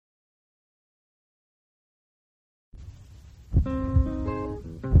What's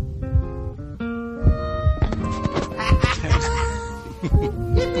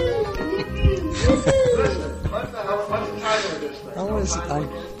the title of this thing? How is it?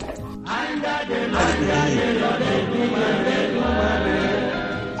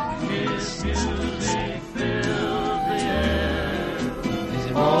 Is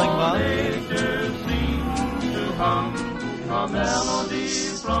it rolling, Bob? A melody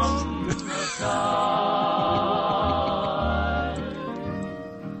from the sky.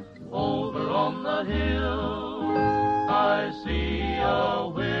 Over on the hill, I see a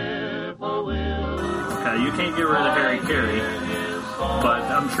whippoorwill. Okay, you can't get rid of Harry Carey, but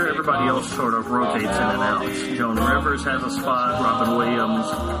I'm sure everybody else sort of rotates in and out. Joan Rivers has a spot, Robin Williams,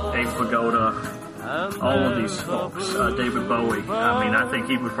 Abe Vigoda, all of these folks. David Bowie. I mean, I think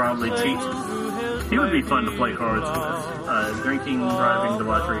he would probably cheat. He would be fun to play cards with. Drinking, driving,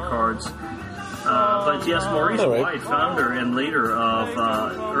 debauchery cards. But yes, Maurice White, founder and leader of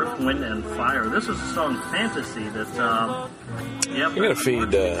Earth, Wind, and Fire. This is a song Fantasy that, You're going to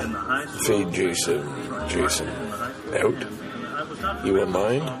feed Jason out. You won't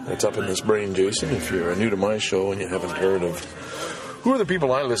mind? That's up in this brain, Jason. If you're new to my show and you haven't heard of who are the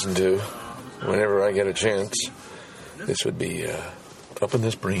people I listen to whenever I get a chance, this would be up in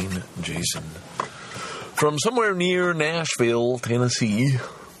this brain, Jason. From somewhere near Nashville, Tennessee.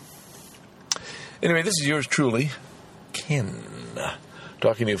 Anyway, this is yours truly, Ken,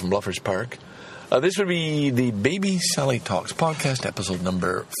 talking to you from Bluffers Park. This would be the Baby Sally Talks podcast, episode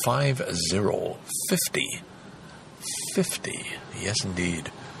number 50. 50, yes indeed.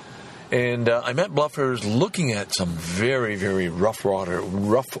 And I'm at Bluffers looking at some very, very rough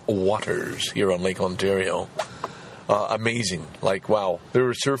waters here on Lake Ontario. Amazing. Like, wow, there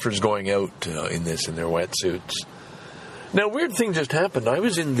were surfers going out in their wetsuits. Now, weird thing just happened. I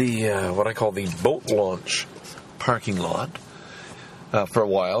was in the, what I call the boat launch parking lot for a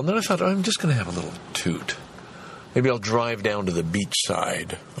while, and then I thought, I'm just going to have a little toot. Maybe I'll drive down to the beach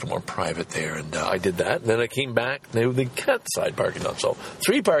side, a little more private there, and I did that. And then I came back to the cat side parking lot. So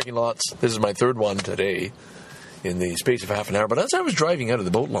 3 parking lots. This is my 3rd one today in the space of half an hour. But as I was driving out of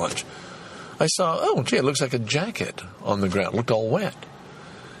the boat launch, I saw, oh, gee, it looks like a jacket on the ground. It looked all wet.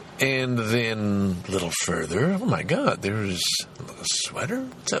 And then a little further, oh, my God, there's a little sweater.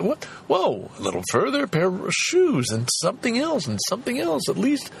 Is that what? Whoa, a little further, a pair of shoes, and something else, at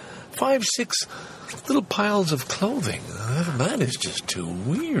least 5, 6 little piles of clothing. That is just too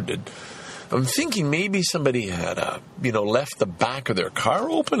weird. And I'm thinking maybe somebody had, left the back of their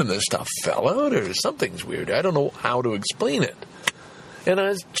car open and this stuff fell out, or something's weird. I don't know how to explain it. And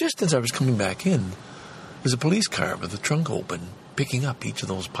just as I was coming back in, there's a police car with the trunk open, picking up each of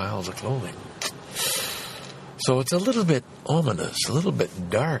those piles of clothing. So it's a little bit ominous, a little bit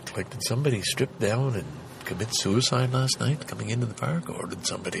dark. Like, did somebody strip down and commit suicide last night coming into the park? Or did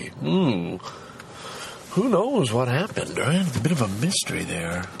somebody... who knows what happened, right? It's a bit of a mystery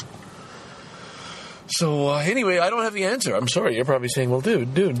there. So, anyway, I don't have the answer. I'm sorry. You're probably saying, well,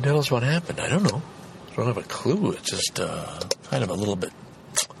 dude, tell us what happened. I don't know. I don't have a clue. It's just kind of a little bit...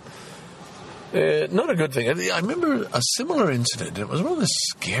 not a good thing. I remember a similar incident. It was one of the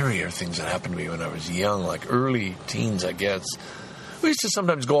scarier things that happened to me when I was young, like early teens, I guess. We used to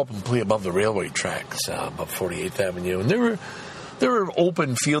sometimes go up and play above the railway tracks, above 48th Avenue, and there were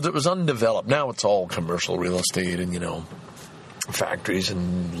open fields. It was undeveloped. Now it's all commercial real estate and, factories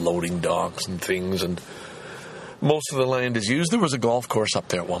and loading docks and things, and most of the land is used. There was a golf course up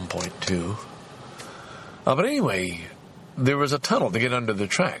there at one point, too. But anyway... there was a tunnel to get under the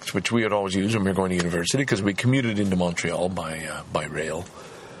tracks, which we had always used when we were going to university, because we commuted into Montreal by rail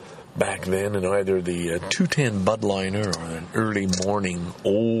back then, in either the 210 Budliner or an early morning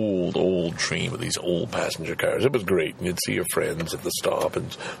old train with these old passenger cars. It was great. You'd see your friends at the stop and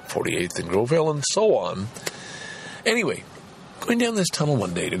 48th and Groville and so on. Anyway, going down this tunnel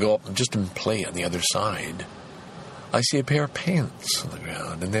one day to go up and just play on the other side, I see a pair of pants on the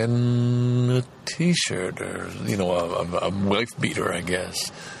ground, and then a T-shirt, or, a wife beater, I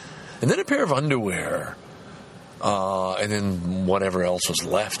guess. And then a pair of underwear, and then whatever else was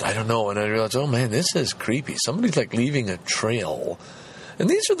left. I don't know. And I realized, oh, man, this is creepy. Somebody's, leaving a trail. And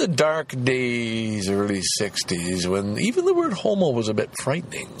these are the dark days, early 60s, when even the word homo was a bit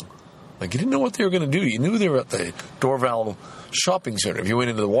frightening. Like, you didn't know what they were going to do. You knew they were at the Dorval shopping center. If you went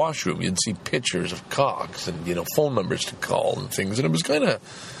into the washroom, you'd see pictures of cocks and, phone numbers to call and things. And it was kind of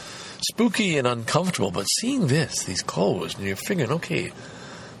spooky and uncomfortable. But seeing these clothes, and you're figuring, okay,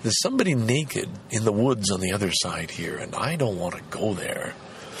 there's somebody naked in the woods on the other side here, and I don't want to go there.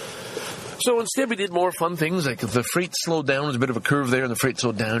 So instead we did more fun things, like if the freight slowed down, there's a bit of a curve there, and the freight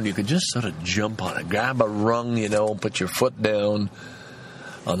slowed down, you could just sort of jump on it, grab a rung, put your foot down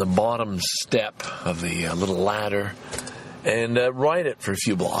on the bottom step of the little ladder, and ride it for a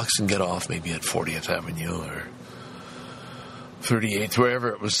few blocks and get off maybe at 40th Avenue or 38th, wherever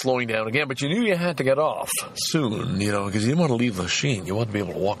it was slowing down again. But you knew you had to get off soon, because you didn't want to leave Lachine. You wanted to be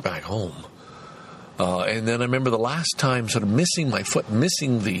able to walk back home. And then I remember the last time sort of missing my foot,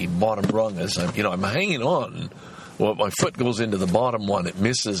 missing the bottom rung as I'm hanging on. Well, my foot goes into the bottom one, it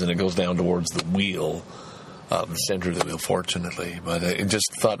misses, and it goes down towards the wheel, the center of the wheel, fortunately. But I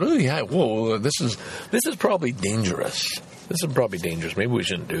just thought, really, whoa, this is probably dangerous. This is probably dangerous. Maybe we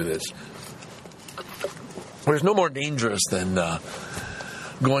shouldn't do this. There's no more dangerous than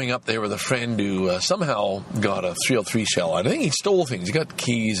going up there with a friend who somehow got a 303 shell. I think he stole things. He got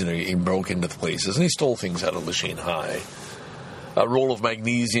keys and he broke into the places, and he stole things out of Lachine High. A roll of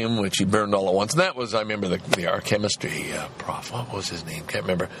magnesium, which he burned all at once. And that was, I remember, our chemistry prof. What was his name? Can't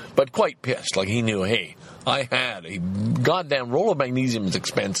remember. But quite pissed. Like, he knew, hey, I had a goddamn roll of magnesium is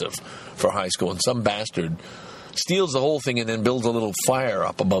expensive for high school, and some bastard steals the whole thing and then builds a little fire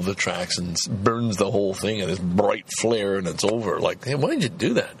up above the tracks and burns the whole thing in this bright flare, and it's over. Like, hey, why did you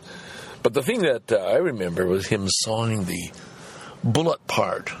do that? But the thing that I remember was him sawing the bullet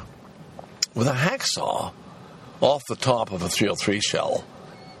part with a hacksaw off the top of a 303 shell.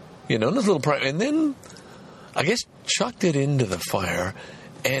 In this little prime, and then I guess chucked it into the fire,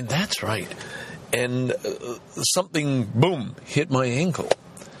 and that's right. And something, boom, hit my ankle.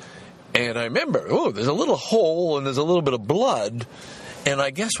 And I remember, there's a little hole and there's a little bit of blood. And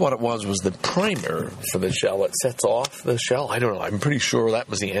I guess what it was the primer for the shell. It sets off the shell. I don't know. I'm pretty sure that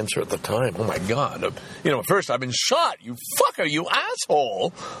was the answer at the time. Oh, my God. At first I've been shot. You fucker, you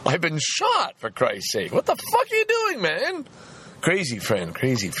asshole. I've been shot, for Christ's sake. What the fuck are you doing, man? Crazy friend.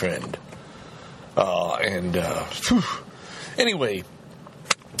 Anyway,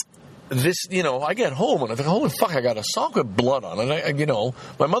 this, I get home and I think, holy fuck, I got a sock with blood on it.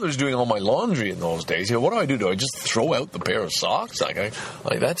 My mother's doing all my laundry in those days. What do I do? Do I just throw out the pair of socks?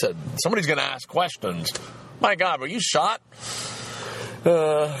 Somebody's going to ask questions. My God, were you shot?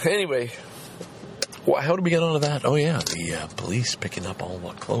 Anyway, how did we get onto that? Oh, yeah, the police picking up all the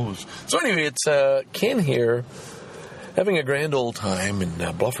clothes. So anyway, it's Ken here, having a grand old time in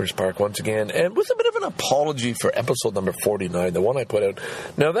Bluffers Park once again, and with a bit of an apology for episode number 49, the one I put out.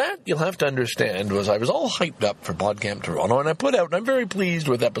 Now that, you'll have to understand, was I was all hyped up for PodCamp Toronto, and I put out, and I'm very pleased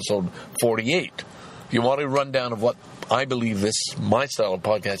with episode 48. If you want a rundown of what I believe my style of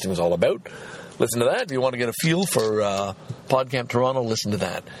podcasting is all about, listen to that. If you want to get a feel for PodCamp Toronto, listen to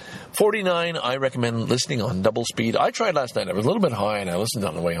that. 49, I recommend listening on double speed. I tried last night. I was a little bit high, and I listened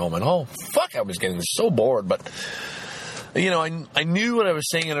on the way home, and I was getting so bored, but I knew what I was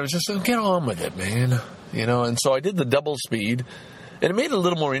saying, and I was just like, get on with it, man. And so I did the double speed, and it made it a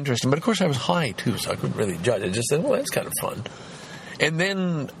little more interesting. But, of course, I was high, too, so I couldn't really judge. I just said, well, that's kind of fun. And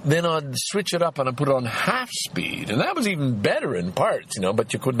then I'd switch it up, and I'd put it on half speed. And that was even better in parts,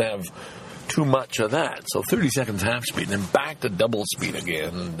 but you couldn't have too much of that. So 30 seconds half speed, and then back to double speed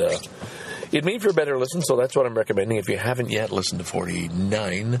again. And it made for a better listen, so that's what I'm recommending. If you haven't yet listened to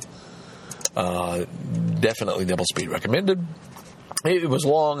 49, definitely double speed recommended. It was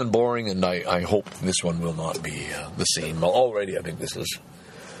long and boring, and I hope this one will not be the same. Already, I think this is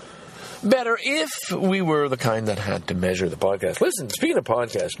better if we were the kind that had to measure the podcast. Listen, speaking of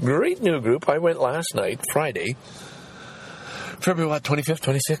podcast, great new group. I went last night, Friday, February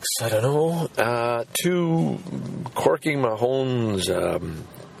 25th, 26th, I don't know, to Corking Mahone's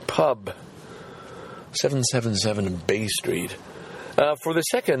pub, 777 Bay Street. For the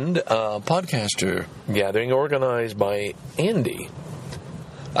second podcaster gathering organized by Andy.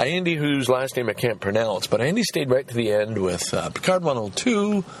 Andy, whose last name I can't pronounce, but Andy stayed right to the end with Picard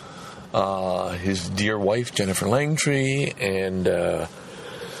 102, his dear wife, Jennifer Langtree, and that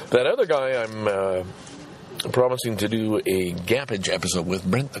other guy I'm promising to do a Gappage episode with,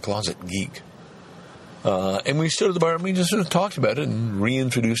 Brent the Closet Geek. And we stood at the bar and we just sort of talked about it and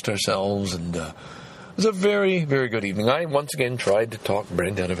reintroduced ourselves, and it was a very, very good evening. I once again tried to talk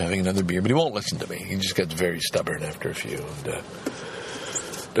Brent out of having another beer, but he won't listen to me. He just gets very stubborn after a few, and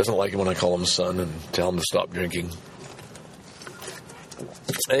doesn't like it when I call him son and tell him to stop drinking.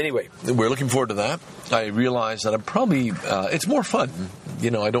 Anyway, we're looking forward to that. I realize that I'm probably, it's more fun.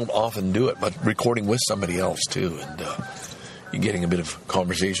 I don't often do it, but recording with somebody else too, and you're getting a bit of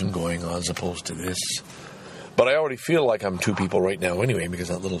conversation going on as opposed to this. But I already feel like I'm two people right now anyway, because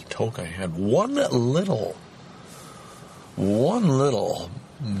that little toke I had, one little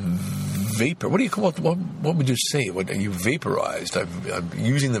vapor. What do you call what would you say? What are you vaporized? I'm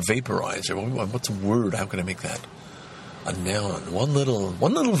using the vaporizer. What's a word? How can I make that a noun? One little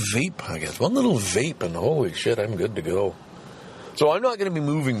vape, I guess. One little vape, and holy shit, I'm good to go. So I'm not going to be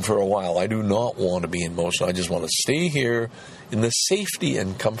moving for a while. I do not want to be in motion. I just want to stay here in the safety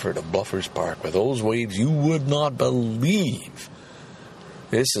and comfort of Bluffers Park with those waves you would not believe.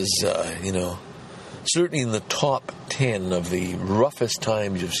 This is, certainly in the top 10 of the roughest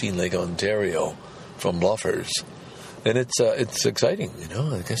times you've seen Lake Ontario from Bluffers. And it's exciting,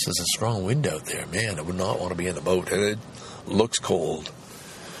 I guess there's a strong wind out there. Man, I would not want to be in a boat. And it looks cold.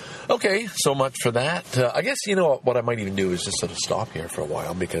 Okay, so much for that. I guess, what I might even do is just sort of stop here for a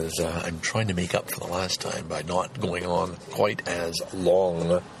while because I'm trying to make up for the last time by not going on quite as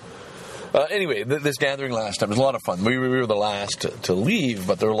long. Anyway, this gathering last time was a lot of fun. We were the last to leave,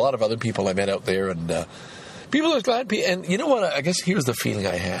 but there were a lot of other people I met out there, and people are glad. And you know what? I guess here's the feeling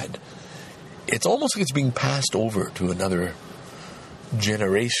I had. It's almost like it's being passed over to another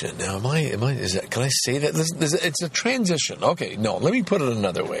generation. Now, can I say that? It's a transition. Okay, no, let me put it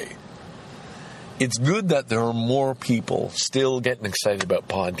another way. It's good that there are more people still getting excited about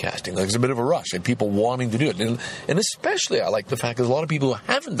podcasting. Like, there's a bit of a rush and people wanting to do it. And especially I like the fact there's a lot of people who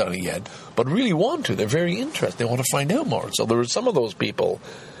haven't done it yet, but really want to. They're very interested. They want to find out more. So there were some of those people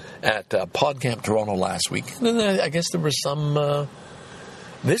at PodCamp Toronto last week. And then I guess there were some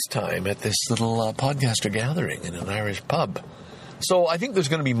this time at this little podcaster gathering in an Irish pub. So I think there's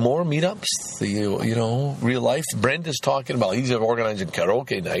going to be more meetups, real life. Brent is talking about, he's organizing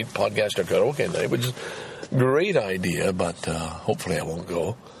karaoke night, podcaster karaoke night, which is a great idea, but hopefully I won't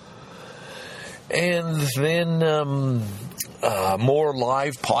go. And then more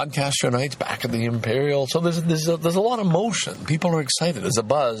live podcaster nights back at the Imperial. So there's a lot of motion. People are excited. There's a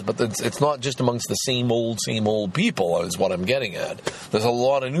buzz, but it's not just amongst the same old people is what I'm getting at. There's a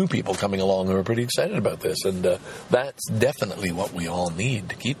lot of new people coming along who are pretty excited about this, and that's definitely what we all need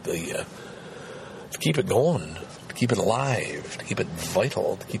to keep it going, to keep it alive, to keep it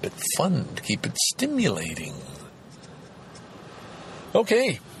vital, to keep it fun, to keep it stimulating.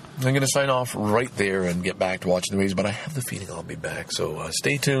 Okay. I'm going to sign off right there and get back to watching the waves, but I have the feeling I'll be back, so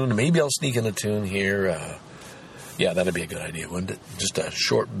stay tuned. Maybe I'll sneak in a tune here. Yeah, that'd be a good idea, wouldn't it? Just a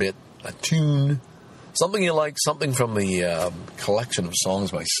short bit, a tune, something you like, something from the collection of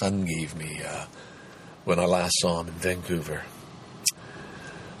songs my son gave me when I last saw him in Vancouver.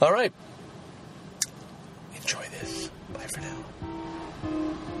 All right. Enjoy this. Bye for now.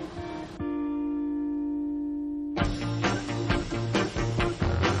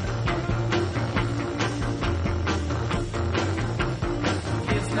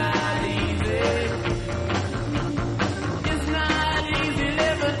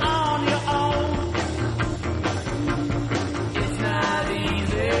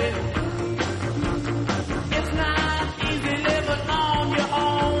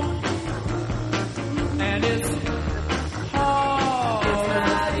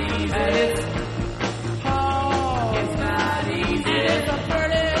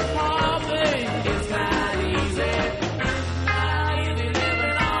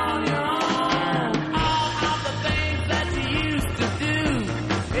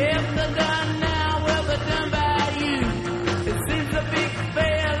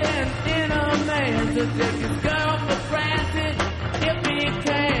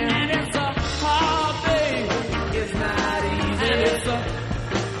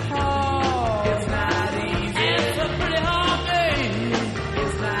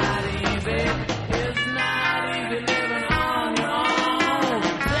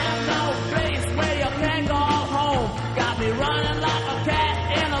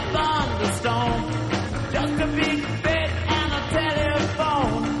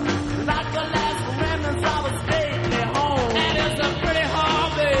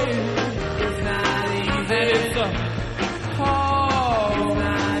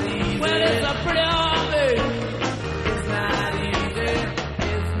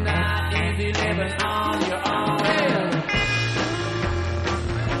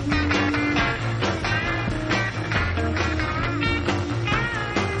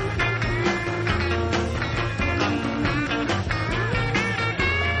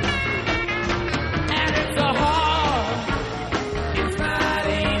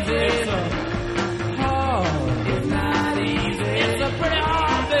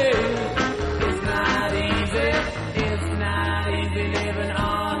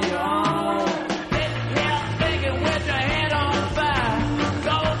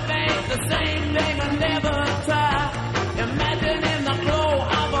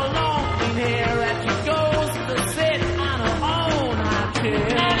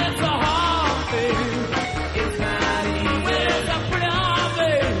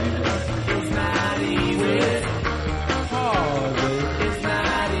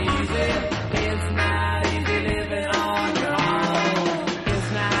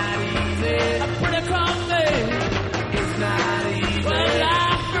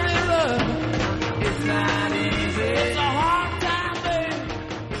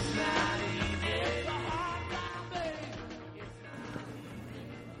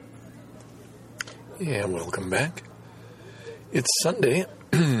 Yeah, welcome back. It's Sunday,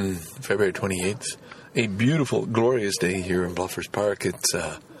 February 28th. A beautiful, glorious day here in Bluffers Park. It's,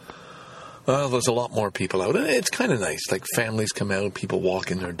 there's a lot more people out. It's kind of nice. Like, families come out, people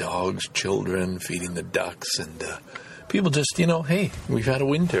walking their dogs, children, feeding the ducks, and people just, hey, we've had a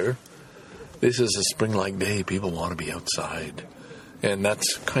winter. This is a spring-like day. People want to be outside. And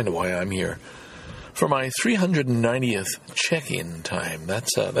that's kind of why I'm here. For my 390th check-in time,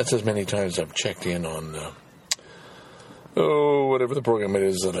 that's as many times I've checked in on, whatever the program it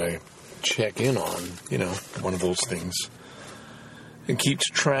is that I check in on, one of those things. It keeps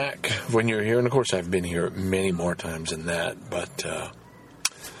track when you're here, and of course I've been here many more times than that, but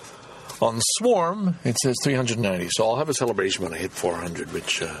on Swarm, it says 390, so I'll have a celebration when I hit 400,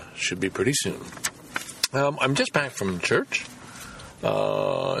 which should be pretty soon. I'm just back from church.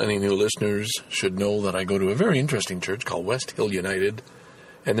 Any new listeners should know that I go to a very interesting church called West Hill United.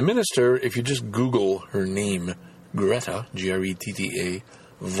 And the minister, if you just Google her name, Greta, Gretta,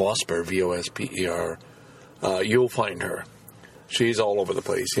 Vosper, Vosper, you'll find her. She's all over the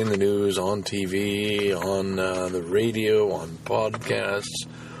place, in the news, on TV, on the radio, on podcasts,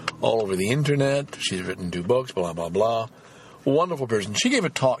 all over the internet. She's written 2 books, blah, blah, blah. Wonderful person. She gave a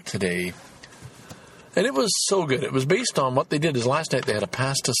talk today. And it was so good. It was based on what they did is last night they had a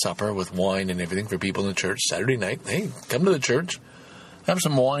pasta supper with wine and everything for people in the church. Saturday night, hey, come to the church, have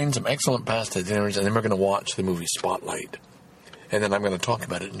some wine, some excellent pasta dinners, and then we're going to watch the movie Spotlight. And then I'm going to talk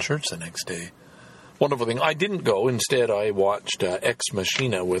about it in church the next day. Wonderful thing. I didn't go. Instead, I watched Ex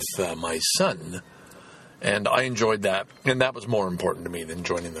Machina with my son, and I enjoyed that. And that was more important to me than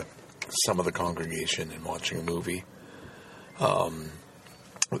joining some of the congregation and watching a movie.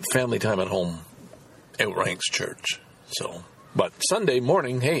 Family time at home outranks church. But Sunday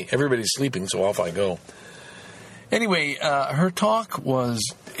morning, hey, everybody's sleeping, so off I go. Anyway, her talk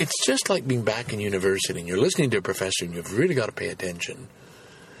it's just like being back in university, and you're listening to a professor, and you've really got to pay attention.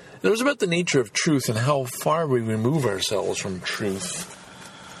 And it was about the nature of truth and how far we remove ourselves from truth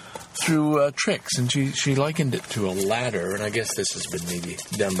through tricks, and she likened it to a ladder, and I guess this has been maybe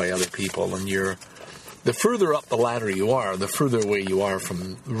done by other people, and the further up the ladder you are, the further away you are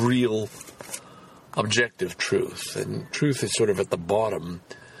from real objective truth, and truth is sort of at the bottom,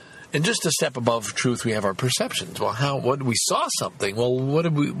 and just a step above truth we have our perceptions. Well, we saw something, well, what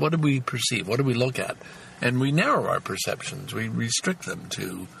did we perceive, what did we look at, and we narrow our perceptions, we restrict them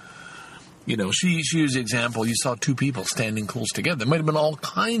to, she used the example, you saw 2 people standing close together. There might have been all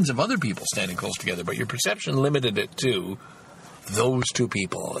kinds of other people standing close together, but your perception limited it to those 2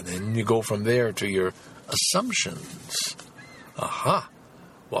 people, and then you go from there to your assumptions. Aha!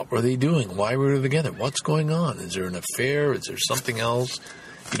 What were they doing? Why were they together? What's going on? Is there an affair? Is there something else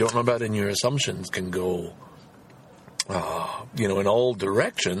you don't know about? And your assumptions can go, in all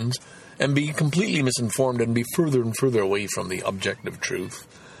directions and be completely misinformed and be further and further away from the objective truth.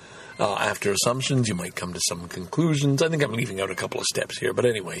 After assumptions, you might come to some conclusions. I think I'm leaving out a couple of steps here. But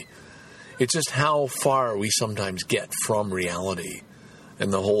anyway, it's just how far we sometimes get from reality.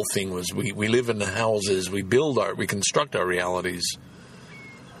 And the whole thing was we live in the houses, we construct our realities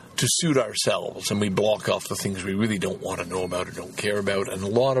to suit ourselves, and we block off the things we really don't want to know about or don't care about, and a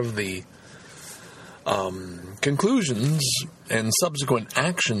lot of the conclusions and subsequent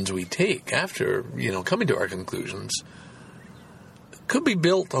actions we take after, coming to our conclusions could be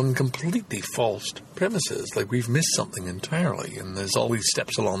built on completely false premises, like we've missed something entirely, and there's all these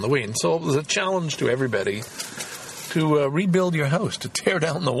steps along the way. And so it was a challenge to everybody to rebuild your house, to tear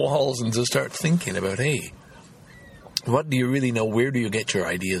down the walls and to start thinking about, hey, what do you really know? Where do you get your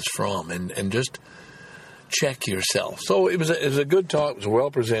ideas from? And just check yourself. So it was a good talk. It was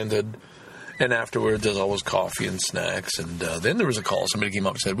well presented. And afterwards, there's always coffee and snacks. And then there was a call. Somebody came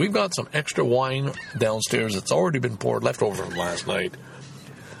up and said, we've got some extra wine downstairs that's already been poured, left over from last night.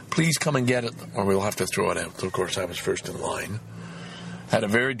 Please come and get it, or we'll have to throw it out. So, of course, I was first in line. Had a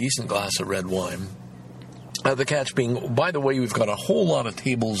very decent glass of red wine. The catch being, by the way, we've got a whole lot of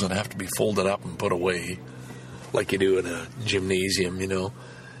tables that have to be folded up and put away, like you do in a gymnasium,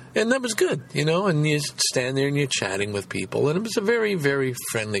 And that was good, and you stand there and you're chatting with people, and it was a very, very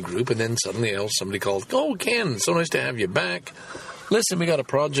friendly group. And then suddenly somebody called, oh, Ken, so nice to have you back. Listen, we got a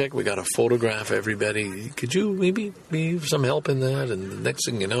project, we got to photograph everybody. Could you maybe be some help in that? And the next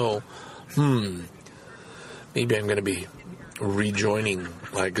thing you know, maybe I'm going to be rejoining,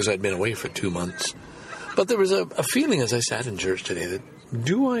 because I'd been away for 2 months. But there was a feeling as I sat in church today that,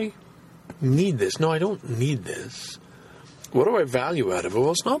 do I need this? No, I don't need this. What do I value out of it?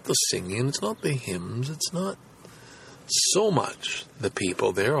 Well, it's not the singing, it's not the hymns, it's not so much the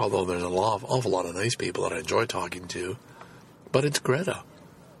people there, although there's an awful lot of nice people that I enjoy talking to, but it's Greta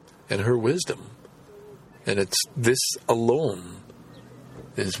and her wisdom And it's this alone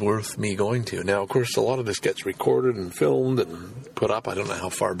is worth me going to. Now, of course, a lot of this gets recorded and filmed and put up. I don't know how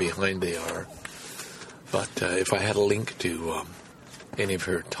far behind they are. But if I had a link to any of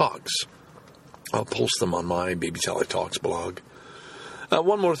her talks, I'll post them on my Baby Sally Talks blog.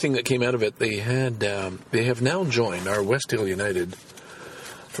 One more thing that came out of it, they have now joined our Westhill United,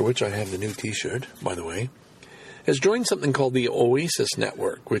 for which I have the new T-shirt, by the way, has joined something called the Oasis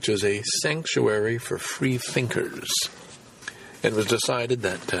Network, which is a sanctuary for free thinkers. It was decided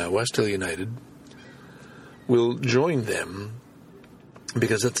that Westhill United will join them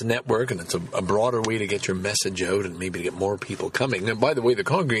because it's a network and it's a broader way to get your message out and maybe to get more people coming. And by the way, the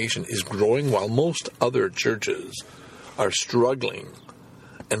congregation is growing while most other churches are struggling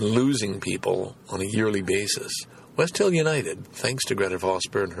and losing people on a yearly basis. Westhill United, thanks to Greta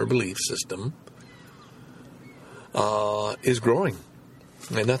Vosper and her belief system, is growing.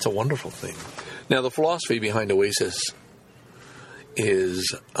 And that's a wonderful thing. Now, the philosophy behind Oasis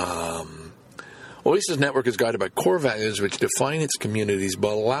is Oasis Network is guided by core values which define its communities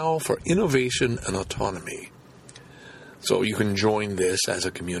but allow for innovation and autonomy. So you can join this as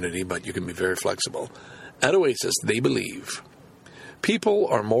a community, but you can be very flexible. At Oasis, they believe people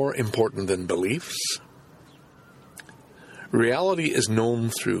are more important than beliefs. Reality is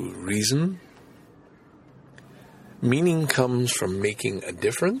known through reason. Meaning comes from making a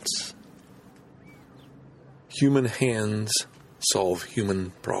difference. Human hands solve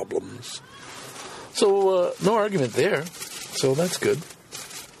human problems. So, no argument there. So that's good.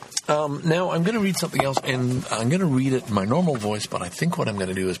 Now, I'm going to read something else, and I'm going to read it in my normal voice, but I think what I'm going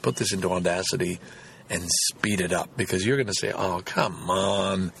to do is put this into Audacity and speed it up, because you're going to say, oh, come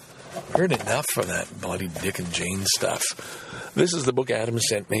on. Heard enough for that bloody Dick and Jane stuff. This is the book Adam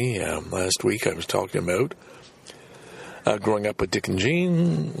sent me last week. I was talking about growing up with Dick and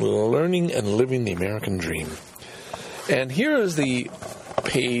Jane, learning and living the American dream. And here is the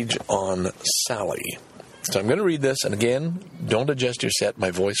page on Sally. So I'm going to read this, and again, don't adjust your set.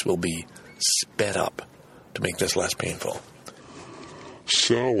 My voice will be sped up to make this less painful.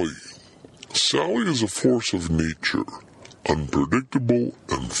 Sally. Sally is a force of nature, unpredictable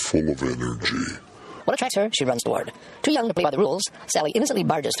and full of energy. What attracts her, she runs toward. Too young to play by the rules, Sally innocently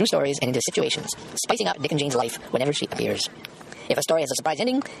barges through stories and into situations, spicing up Dick and Jane's life whenever she appears. If a story has a surprise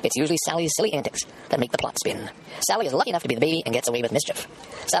ending, it's usually Sally's silly antics that make the plot spin. Sally is lucky enough to be the baby and gets away with mischief.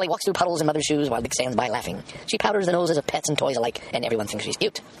 Sally walks through puddles in mother's shoes while Dick stands by laughing. She powders the noses of pets and toys alike, and everyone thinks she's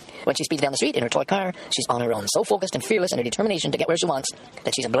cute. When she speeds down the street in her toy car, she's on her own, so focused and fearless in her determination to get where she wants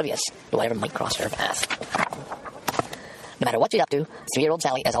that she's oblivious to whatever might cross her path. No matter what she's up to, 3-year-old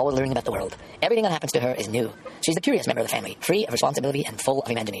Sally is always learning about the world. Everything that happens to her is new. She's the curious member of the family, free of responsibility and full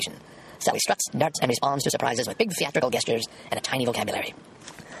of imagination. Sally struts, darts, and responds to surprises with big theatrical gestures and a tiny vocabulary.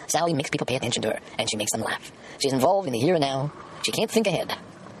 Sally makes people pay attention to her, and she makes them laugh. She's involved in the here and now. She can't think ahead.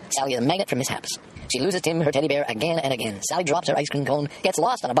 Sally is a magnet for mishaps. She loses Tim, her teddy bear, again and again. Sally drops her ice cream cone, gets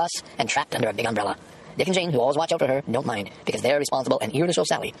lost on a bus, and trapped under a big umbrella. Dick and Jane, who always watch out for her, don't mind, because they're responsible and eager to show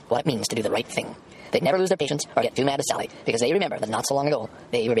Sally what it means to do the right thing. They never lose their patience or get too mad at Sally, because they remember that not so long ago,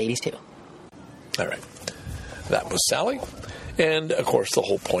 they were babies too. All right. That was Sally. And, of course, the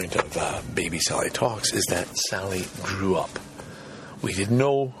whole point of Baby Sally Talks is that Sally grew up. We didn't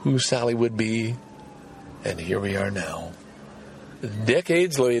know who Sally would be, and here we are now.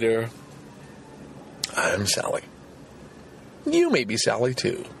 Decades later, I'm Sally. You may be Sally,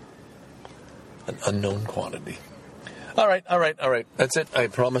 too. An unknown quantity. All right. That's it. I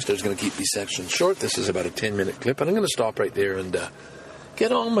promised I was going to keep these sections short. This is about a 10-minute clip, and I'm going to stop right there and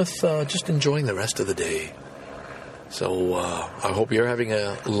get on with just enjoying the rest of the day. So I hope you're having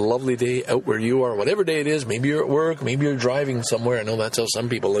a lovely day out where you are, whatever day it is. Maybe you're at work. Maybe you're driving somewhere. I know that's how some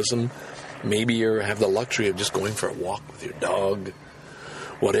people listen. Maybe you have the luxury of just going for a walk with your dog.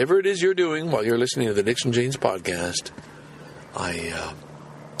 Whatever it is you're doing while you're listening to the Dick and Jane's podcast, I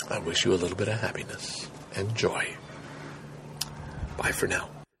wish you a little bit of happiness and joy. Bye for now.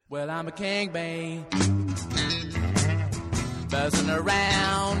 Well, I'm a king, babe, buzzing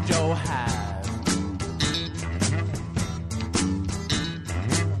around your hive.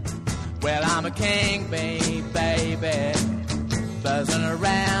 Well, I'm a king, babe, baby, buzzing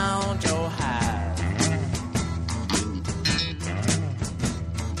around your hive.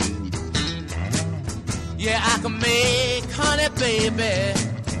 Yeah, I can make honey, baby,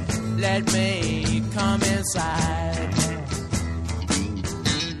 let me come inside.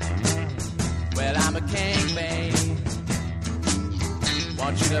 Well, I'm a king, babe,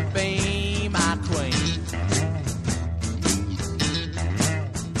 want you to be my queen.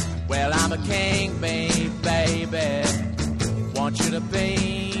 Well, I'm a king, babe, want you to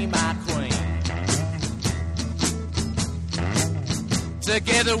be my queen.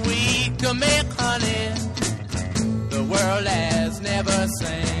 Together we can make honey the world has never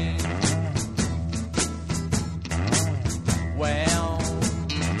seen. Well,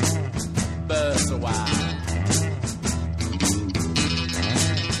 birds are wild.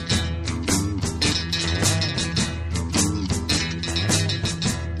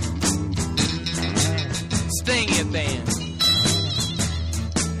 Sting it then.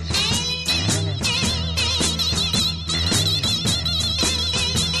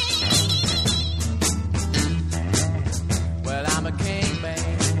 Well, I'm a king,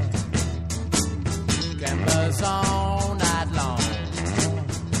 babe. Can buzz all night long.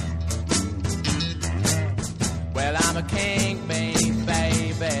 Well, I'm a king, baby.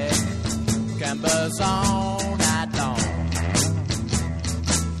 Can buzz all night long.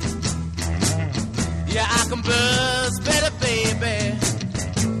 Yeah, I can buzz better, baby,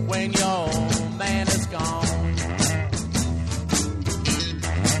 when your man is gone.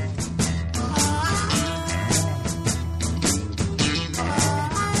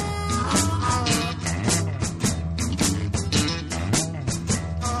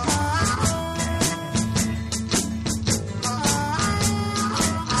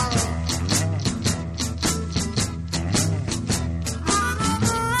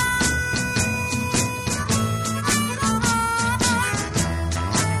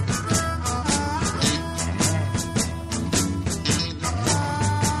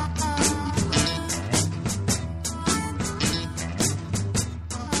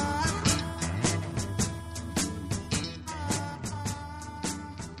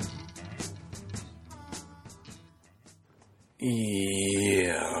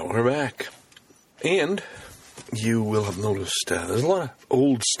 Yeah, we're back. And you will have noticed there's a lot of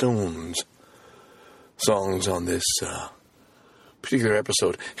old Stones songs on this particular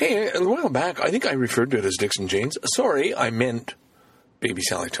episode. Hey, a while back, I think I referred to it as Dixon Janes. Sorry, I meant Baby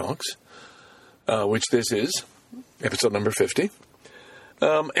Sally Talks, which this is, episode number 50.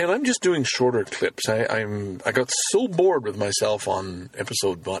 And I'm just doing shorter clips. I got so bored with myself on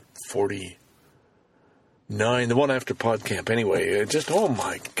episode, 49, the one after PodCamp anyway. Oh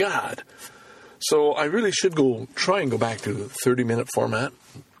my God. So I really should try and go back to 30-minute format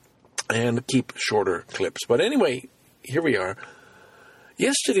and keep shorter clips. But anyway, here we are.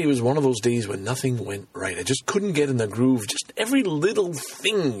 Yesterday was one of those days when nothing went right. I just couldn't get in the groove. Just every little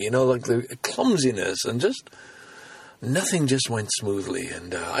thing, like the clumsiness and just nothing just went smoothly.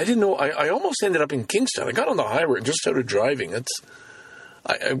 And I didn't know. I almost ended up in Kingston. I got on the highway and just started driving.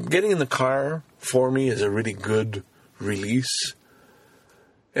 Getting in the car for me is a really good release.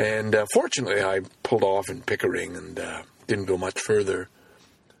 And fortunately, I pulled off in Pickering and didn't go much further.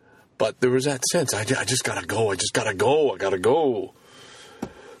 But there was that sense, I just got to go. I got to go.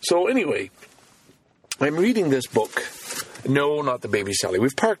 So anyway, I'm reading this book. No, not the Baby Sally.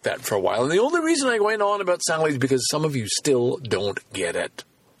 We've parked that for a while. And the only reason I went on about Sally is because some of you still don't get it.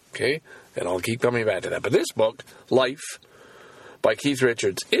 Okay? And I'll keep coming back to that. But this book, Life, by Keith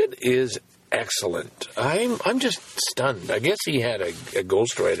Richards, it is excellent. I'm just stunned. I guess he had a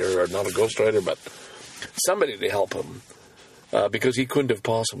ghostwriter, or not a ghostwriter, but somebody to help him, because he couldn't have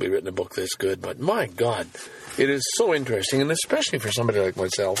possibly written a book this good. But my God, it is so interesting, and especially for somebody like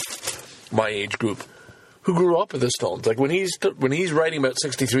myself, my age group, who grew up with the Stones. Like when he's writing about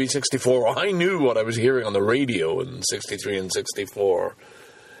 63, 64, I knew what I was hearing on the radio in 63 and 64.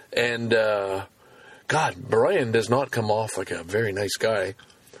 And God, Brian does not come off like a very nice guy.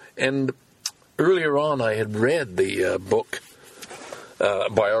 And earlier on, I had read the book,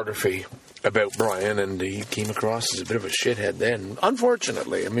 biography about Brian, and he came across as a bit of a shithead then.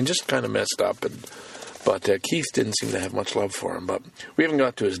 Unfortunately, just kind of messed up. But Keith didn't seem to have much love for him. But we haven't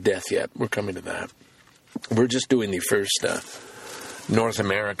got to his death yet. We're coming to that. We're just doing the first North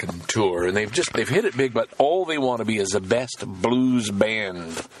American tour, and they've hit it big. But all they want to be is the best blues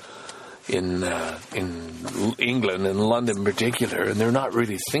band in England and London in particular, and they're not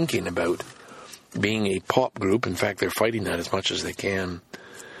really thinking about being a pop group. In fact, they're fighting that as much as they can.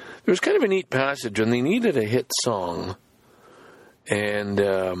 There was kind of a neat passage, and they needed a hit song, and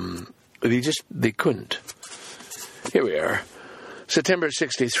they couldn't. Here we are, September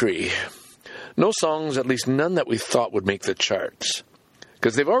 63. No songs, at least none that we thought would make the charts.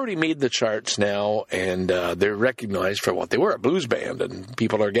 Because they've already made the charts now, and they're recognized for what they were, a blues band, and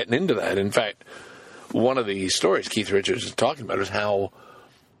people are getting into that. In fact, one of the stories Keith Richards is talking about is how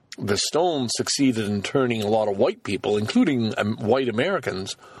the Stones succeeded in turning a lot of white people, including white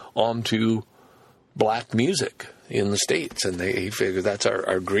Americans, onto black music in the States, and he figured that's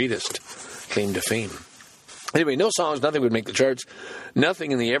our greatest claim to fame. Anyway, no songs, nothing would make the charts.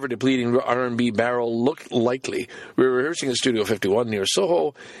 Nothing in the ever-depleting R&B barrel looked likely. We were rehearsing in Studio 51 near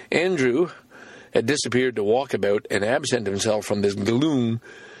Soho. Andrew had disappeared to walkabout and absent himself from this gloom,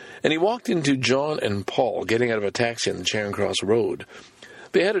 and he walked into John and Paul getting out of a taxi on the Charing Cross Road.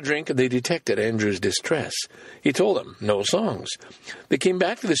 They had a drink and they detected Andrew's distress. He told them, no songs. They came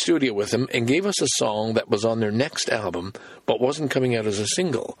back to the studio with him and gave us a song that was on their next album but wasn't coming out as a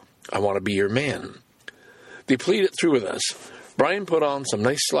single, I Want to Be Your Man. They played it through with us. Brian put on some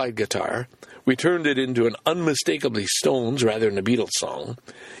nice slide guitar. We turned it into an unmistakably Stones rather than a Beatles song.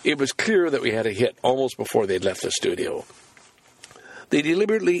 It was clear that we had a hit almost before they'd left the studio. They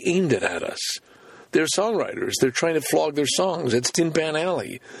deliberately aimed it at us. They're songwriters. They're trying to flog their songs. It's Tin Pan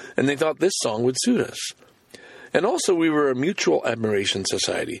Alley. And they thought this song would suit us. And also, we were a mutual admiration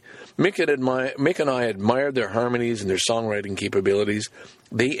society. Mick and I admired their harmonies and their songwriting capabilities.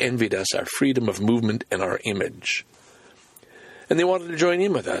 They envied us our freedom of movement and our image. And they wanted to join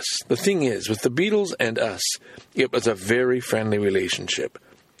in with us. The thing is, with the Beatles and us, it was a very friendly relationship.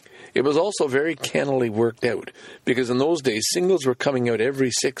 It was also very cannily worked out, because in those days, singles were coming out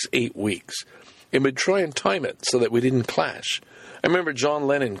every 6-8 weeks. And we'd try and time it so that we didn't clash. I remember John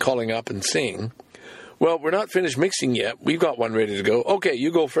Lennon calling up and saying, well, we're not finished mixing yet. We've got one ready to go. Okay,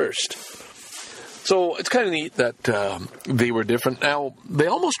 you go first. So it's kind of neat that they were different. Now, they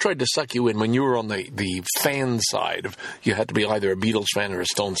almost tried to suck you in when you were on the fan side. You had to be either a Beatles fan or a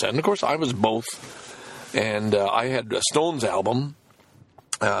Stones fan. And, of course, I was both. And I had a Stones album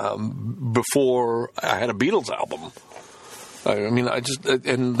before I had a Beatles album. I mean,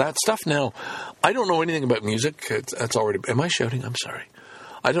 and that stuff now, I don't know anything about music. That's already, am I shouting? I'm sorry.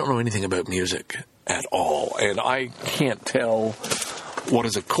 I don't know anything about music at all. And I can't tell what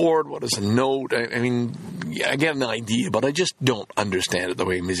is a chord, what is a note. I mean, I get an idea, but I just don't understand it the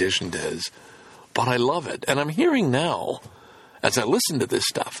way a musician does. But I love it. And I'm hearing now, as I listen to this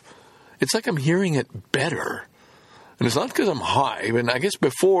stuff, it's like I'm hearing it better. And it's not because I'm high. I mean, I guess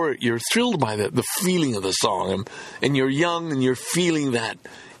before you're thrilled by the feeling of the song, and you're young and you're feeling that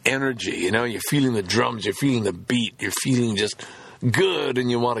energy, you know, you're feeling the drums, you're feeling the beat, you're feeling just good, and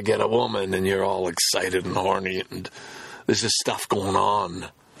you want to get a woman, and you're all excited and horny, and there's this stuff going on.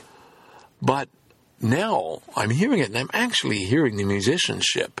 But now I'm hearing it, and I'm actually hearing the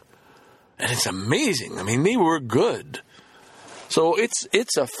musicianship, and it's amazing. I mean, they were good. So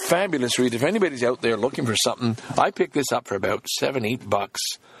it's a fabulous read. If anybody's out there looking for something, I picked this up for about $7-8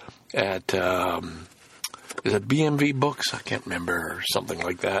 at is it BMV Books? I can't remember, or something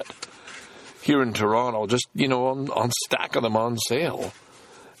like that. Here in Toronto, just, you know, on stack of them on sale.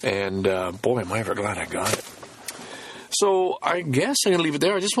 And boy, am I ever glad I got it. So I guess I'm going to leave it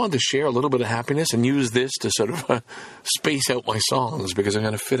there. I just wanted to share a little bit of happiness and use this to sort of space out my songs, because I'm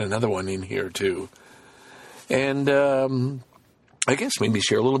going to fit another one in here too. And I guess maybe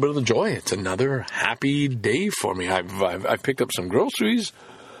share a little bit of the joy. It's another happy day for me. I've picked up some groceries.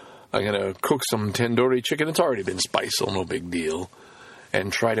 I'm going to cook some tandoori chicken. It's already been spiced, so no big deal.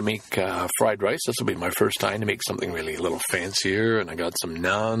 And try to make fried rice. This will be my first time to make something really a little fancier. And I got some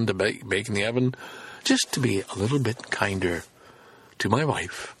naan to bake in the oven, just to be a little bit kinder to my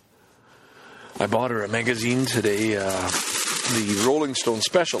wife. I bought her a magazine today, the Rolling Stone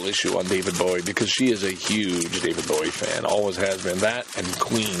special issue on David Bowie, because she is a huge David Bowie fan, always has been. That and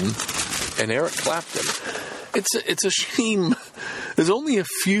Queen and Eric Clapton. It's a shame. There's only a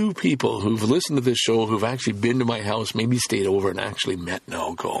few people who've listened to this show who've actually been to my house, maybe stayed over and actually met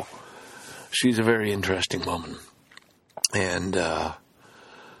Naoko. She's a very interesting woman. And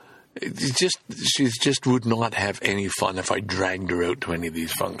she just would not have any fun if I dragged her out to any of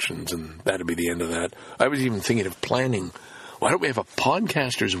these functions, and that'd be the end of that. I was even thinking of planning, why don't we have a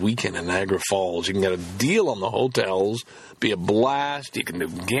podcasters weekend in Niagara Falls? You can get a deal on the hotels, be a blast, you can do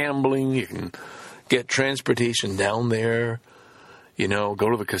gambling, you can get transportation down there, you know, go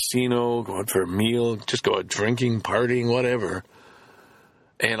to the casino, go out for a meal, just go out drinking, partying, whatever.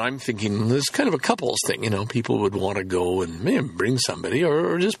 And I'm thinking this is kind of a couples thing, you know, people would want to go and bring somebody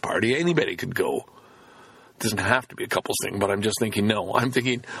or just party. Anybody could go. It doesn't have to be a couples thing, but I'm just thinking, no. I'm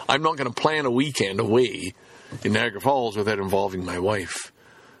thinking I'm not going to plan a weekend away in Niagara Falls without involving my wife.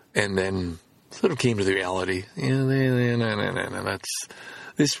 And then sort of came to the reality,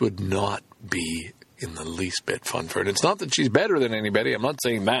 this would not be in the least bit fun for her. And it's not that she's better than anybody. I'm not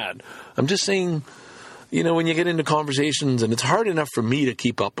saying that. I'm just saying, you know, when you get into conversations, and it's hard enough for me to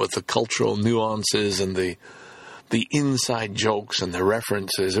keep up with the cultural nuances and the inside jokes and the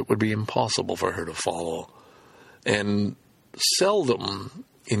references, it would be impossible for her to follow. And seldom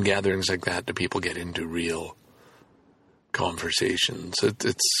in gatherings like that do people get into real conversations.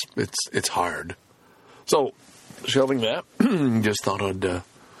 It's hard. So, shelving that, just thought I'd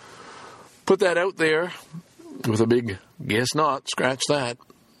put that out there with a big guess not, scratch that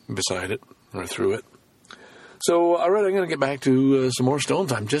beside it, or through it. So, all right, I'm going to get back to some more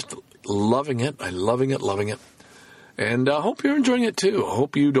Stones. I'm just loving it. I'm loving it. And I hope you're enjoying it, too. I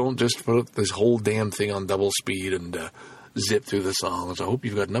hope you don't just put this whole damn thing on double speed and zip through the songs. I hope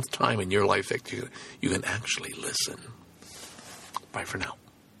you've got enough time in your life that you can actually listen. Bye for now.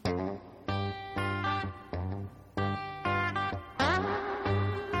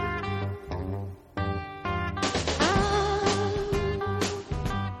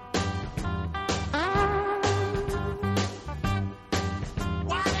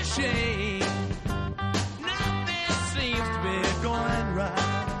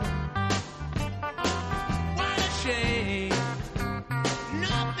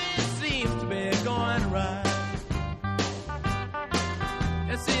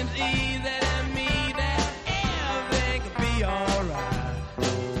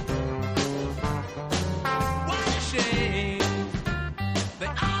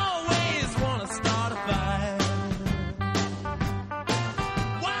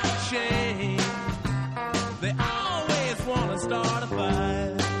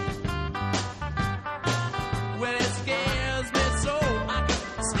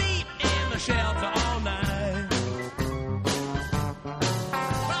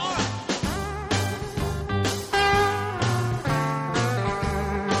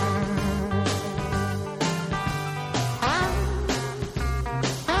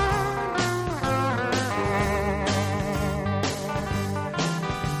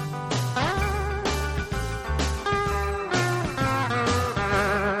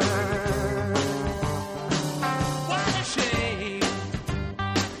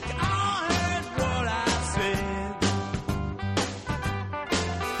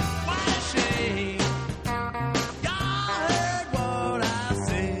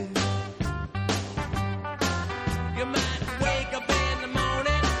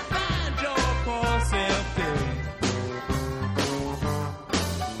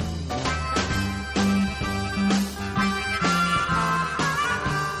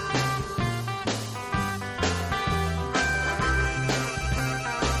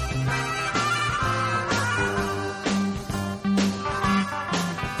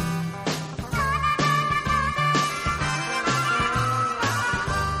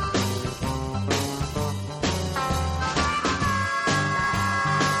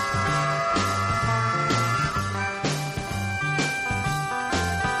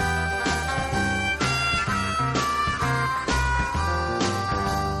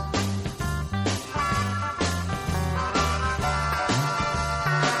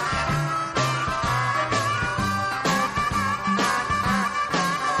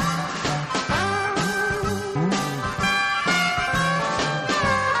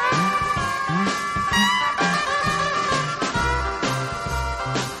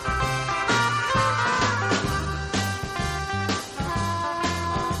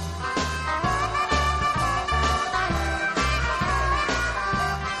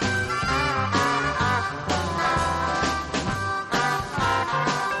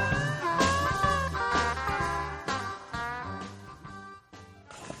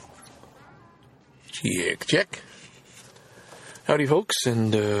 Check. Howdy, folks,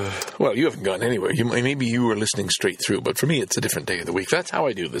 and, well, you haven't gone anywhere. Maybe you were listening straight through, but for me, it's a different day of the week. That's how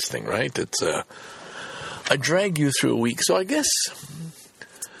I do this thing, right? It's, I drag you through a week, so I guess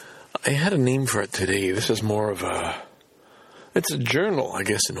I had a name for it today. This is more of it's a journal, I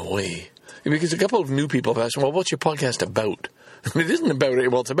guess, in a way. Because a couple of new people have asked, well, what's your podcast about? It isn't about it.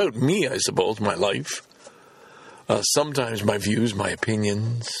 Well, it's about me, I suppose, my life. Sometimes my views, my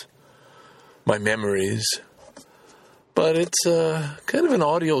opinions, my memories. But it's kind of an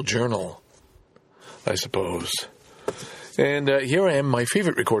audio journal, I suppose. And here I am, my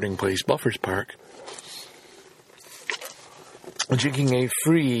favorite recording place, Bluffers Park, drinking a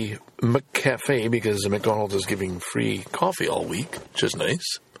free McCafe because McDonald's is giving free coffee all week, which is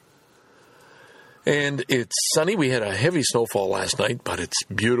nice. And it's sunny. We had a heavy snowfall last night, but it's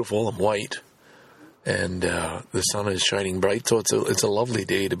beautiful and white. And the sun is shining bright, so it's a lovely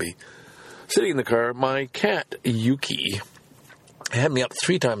day to be sitting in the car. My cat, Yuki, had me up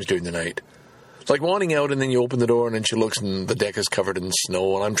 3 times during the night. It's like wanting out, and then you open the door, and then she looks, and the deck is covered in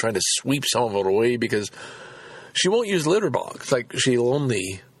snow, and I'm trying to sweep some of it away because she won't use litter box. Like, she'll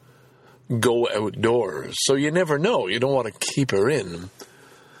only go outdoors. So you never know. You don't want to keep her in.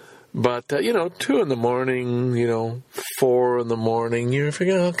 But, 2 in the morning, 4 in the morning, you're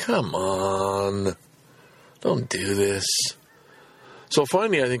figuring, oh, come on. Don't do this. So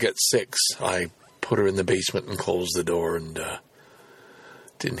finally, I think at 6, I put her in the basement and closed the door, and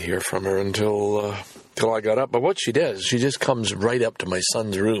didn't hear from her until I got up. But what she does, she just comes right up to my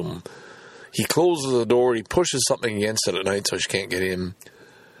son's room. He closes the door, he pushes something against it at night so she can't get in.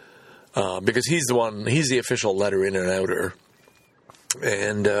 Because he's the official letter in and outer.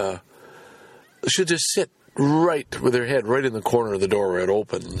 And she'll just sit right with her head right in the corner of the door where it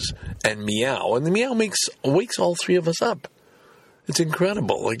opens and meow. And the meow wakes all three of us up. It's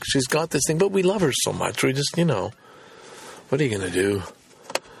incredible. Like, she's got this thing, but we love her so much. We just, what are you going to do?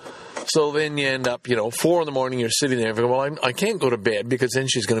 So then you end up, 4 a.m, you're sitting there. Well, I can't go to bed because then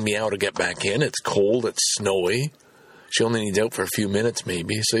she's going to meow to get back in. It's cold. It's snowy. She only needs out for a few minutes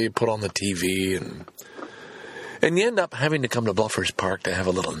maybe. So you put on the TV and you end up having to come to Bluffers Park to have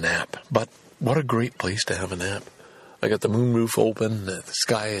a little nap. But what a great place to have a nap. I got the moonroof open. The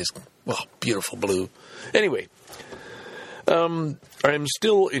sky is, beautiful blue. Anyway, I'm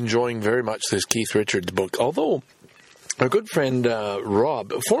still enjoying very much this Keith Richards book, although our good friend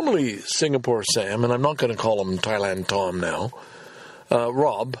Rob, formerly Singapore Sam, and I'm not going to call him Thailand Tom now,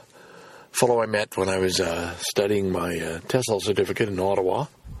 Rob, fellow I met when I was studying my TESOL certificate in Ottawa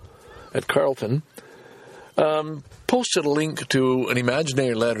at Carleton, posted a link to an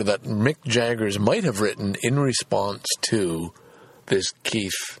imaginary letter that Mick Jaggers might have written in response to this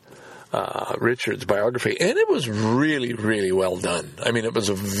Keith Richards biography, and it was really, really well done. I mean, it was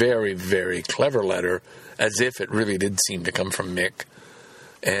a very, very clever letter, as if it really did seem to come from Mick.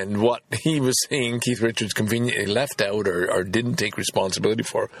 And what he was saying, Keith Richards conveniently left out or didn't take responsibility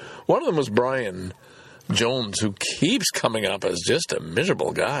for. One of them was Brian Jones, who keeps coming up as just a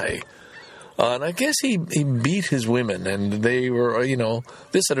miserable guy. And I guess he beat his women, and they were,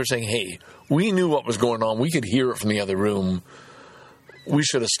 this letter saying, hey, we knew what was going on. We could hear it from the other room. We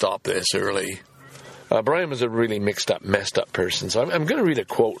should have stopped this early. Brian was a really mixed up, messed up person. So I'm going to read a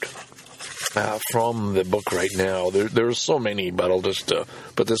quote from the book right now. There are so many, but I'll just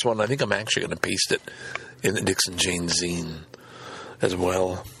put this one. I think I'm actually going to paste it in the Dixon Jane zine as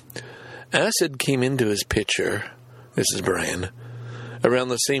well. Acid came into his picture, this is Brian, around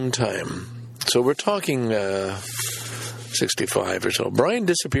the same time. So we're talking 65 or so. Brian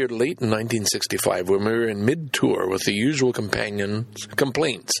disappeared late in 1965 when we were in mid-tour with the usual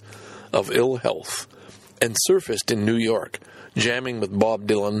complaints of ill health, and surfaced in New York, jamming with Bob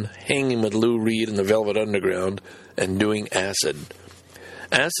Dylan, hanging with Lou Reed in the Velvet Underground, and doing acid.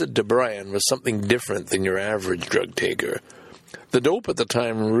 Acid to Brian was something different than your average drug taker. The dope at the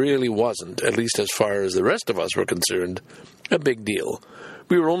time really wasn't, at least as far as the rest of us were concerned, a big deal.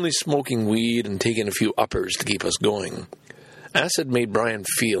 We were only smoking weed and taking a few uppers to keep us going. Acid made Brian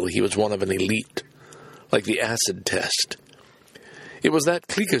feel he was one of an elite, like the acid test. It was that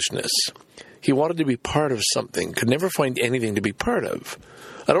cliquishness. He wanted to be part of something, could never find anything to be part of.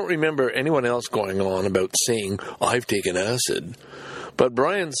 I don't remember anyone else going on about saying, I've taken acid. But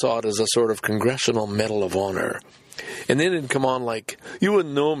Brian saw it as a sort of Congressional Medal of Honor. And then it'd come on like, you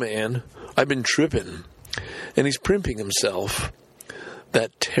wouldn't know, man. I've been tripping. And he's primping himself.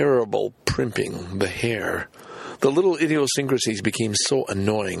 That terrible primping, the hair. The little idiosyncrasies became so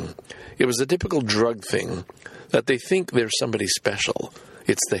annoying. It was a typical drug thing, that they think they're somebody special.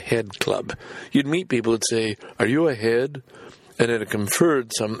 It's the head club. You'd meet people who'd say, are you a head? And it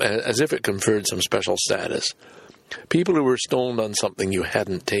conferred as if it conferred some special status. People who were stoned on something you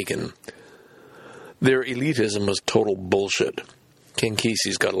hadn't taken. Their elitism was total bullshit. Ken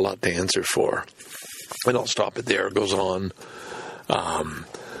Kesey's got a lot to answer for. And I'll stop it there. It goes on.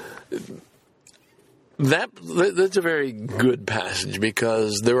 That's a very good passage,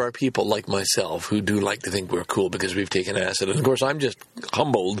 because there are people like myself who do like to think we're cool because we've taken acid. And, of course, I'm just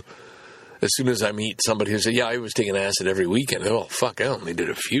humbled as soon as I meet somebody who says, yeah, I was taking acid every weekend. Oh, fuck, I only did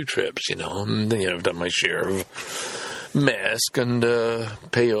a few trips, And then, I've done my share of mask and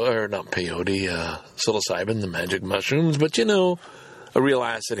peyote, psilocybin, the magic mushrooms. But, a real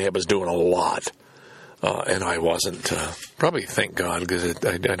acid head was doing a lot. And I wasn't. Probably, thank God, because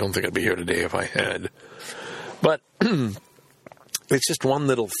I don't think I'd be here today if I had. But it's just one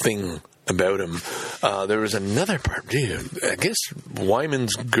little thing about him. There was another part. I guess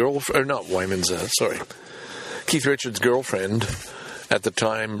Wyman's girlfriend, or not Wyman's, Keith Richards' girlfriend at the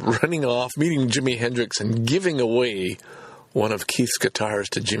time, running off, meeting Jimi Hendrix, and giving away one of Keith's guitars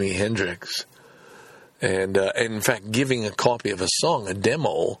to Jimi Hendrix. And in fact, giving a copy of a song, a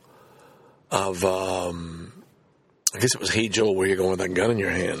demo, of, I guess it was Hey Joe, Where You Going With That Gun in Your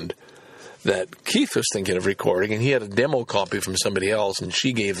Hand, that Keith was thinking of recording, and he had a demo copy from somebody else, and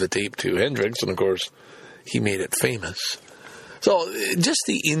she gave the tape to Hendrix, and of course, he made it famous. So just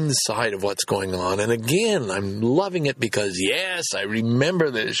the inside of what's going on. And again, I'm loving it because, yes, I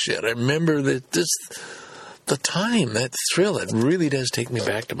remember this shit. I remember the time, that thrill. It really does take me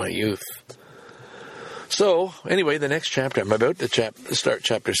back to my youth. So, anyway, the next chapter, I'm about to start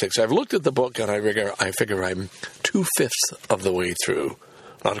chapter 6. I've looked at the book, and I figure I'm 2/5 of the way through.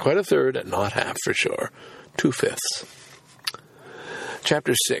 Not quite a third, and not half for sure. 2/5.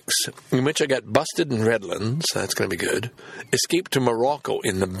 Chapter 6, in which I got busted in Redlands. That's going to be good. Escape to Morocco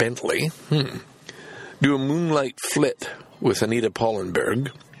in the Bentley. Do a moonlight flit with Anita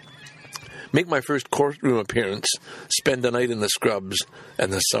Pallenberg. Make my first courtroom appearance. Spend a night in the scrubs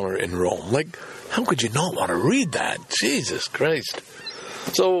and the summer in Rome. Like, how could you not want to read that? Jesus Christ.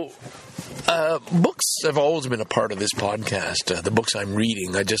 So, books have always been a part of this podcast. The books I'm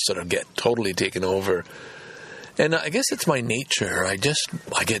reading, I just sort of get totally taken over. And I guess it's my nature. I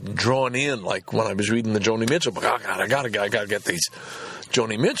get drawn in, like when I was reading the Joni Mitchell book. Oh, God, I gotta get these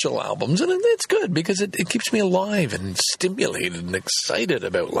Joni Mitchell albums. And it's good because it keeps me alive and stimulated and excited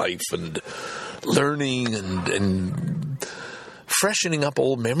about life and learning and freshening up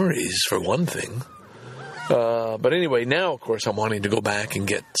old memories, for one thing. But anyway, now, of course, I'm wanting to go back and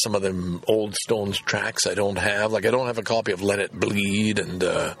get some of them old Stones tracks I don't have. Like, I don't have a copy of Let It Bleed,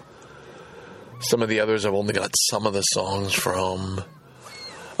 and some of the others I've only got some of the songs from.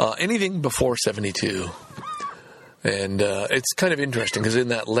 Anything before 72. And it's kind of interesting, because in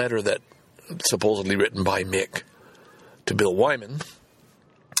that letter that supposedly written by Mick to Bill Wyman,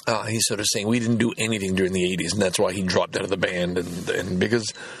 he's sort of saying we didn't do anything during the 80s, and that's why he dropped out of the band. And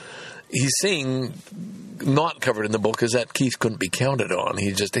because he's saying, not covered in the book, is that Keith couldn't be counted on.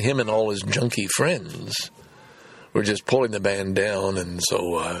 He just, him and all his junkie friends were just pulling the band down, and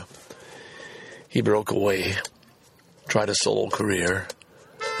so he broke away, tried a solo career,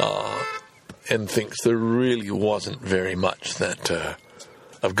 and thinks there really wasn't very much that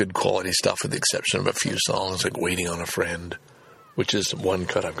of good quality stuff, with the exception of a few songs like Waiting on a Friend, which is one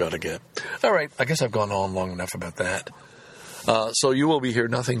cut I've got to get. All right, I guess I've gone on long enough about that. So you will be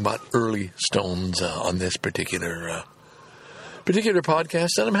hearing nothing but early Stones on this particular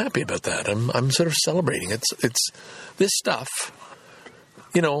podcast, and I'm happy about that. I'm sort of celebrating. It's this stuff.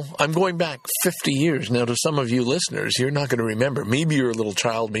 You know, I'm going back 50 years now. To some of you listeners, you're not going to remember. Maybe you're a little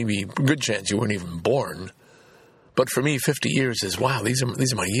child. Maybe good chance you weren't even born. But for me, 50 years is, wow, these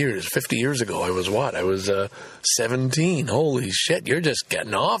are my years. 50 years ago, I was what? I was 17. Holy shit, you're just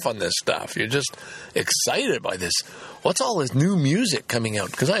getting off on this stuff. You're just excited by this. What's all this new music coming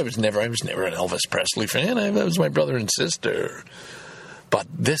out? Because I was never an Elvis Presley fan. That was my brother and sister. But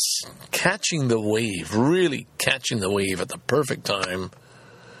this catching the wave, really catching the wave at the perfect time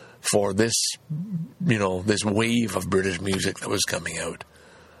for this, you know, this wave of British music that was coming out.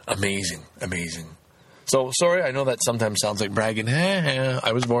 Amazing, amazing. So, sorry, I know that sometimes sounds like bragging.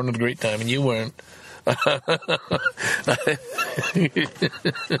 I was born at a great time and you weren't.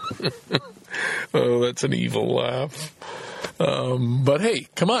 Oh, that's an evil laugh. But hey,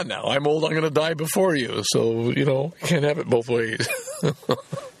 come on now. I'm old, I'm going to die before you. So, you know, you can't have it both ways.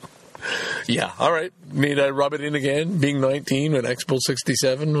 Yeah, all right. Need I rub it in again? Being 19 when Expo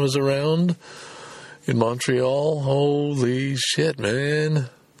 67 was around in Montreal. Holy shit, man.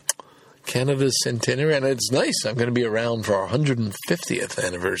 Canada's centenary, and it's nice. I'm going to be around for our 150th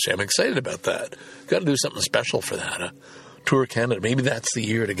anniversary. I'm excited about that. Got to do something special for that. Tour Canada. Maybe that's the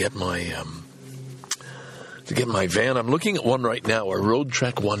year to get my van. I'm looking at one right now, a Road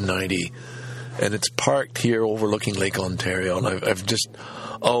Trek 190, and it's parked here overlooking Lake Ontario. And I've just,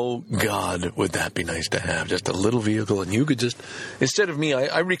 oh God, would that be nice to have? Just a little vehicle, and you could just, instead of me,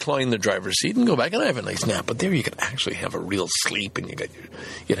 I recline the driver's seat and go back, and I have a nice nap. But there you could actually have a real sleep, and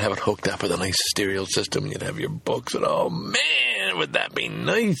you'd have it hooked up with a nice stereo system, and you'd have your books, and oh man, would that be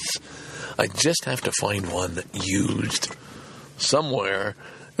nice? I just have to find one used somewhere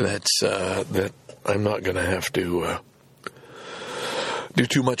that I'm not going to have to do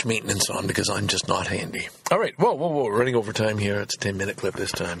too much maintenance on, because I'm just not handy. All right, whoa, we're running over time here. It's a 10-minute clip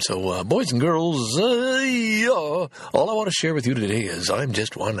this time. So, boys and girls, all I want to share with you today is I'm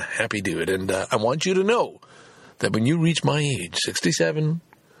just one happy dude, and I want you to know that when you reach my age, 67,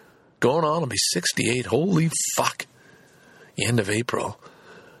 going on, I'll be 68, holy fuck, the end of April.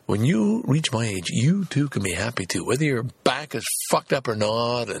 When you reach my age, you too can be happy too. Whether your back is fucked up or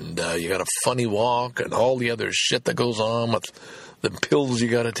not, and you got a funny walk, and all the other shit that goes on with the pills you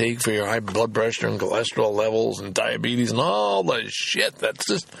got to take for your high blood pressure and cholesterol levels and diabetes and all the shit that's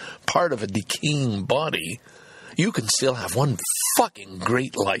just part of a decaying body, you can still have one fucking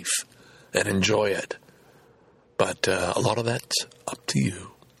great life and enjoy it. But a lot of that's up to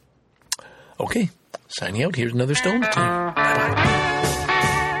you. Okay, signing out. Here's another Stones tune.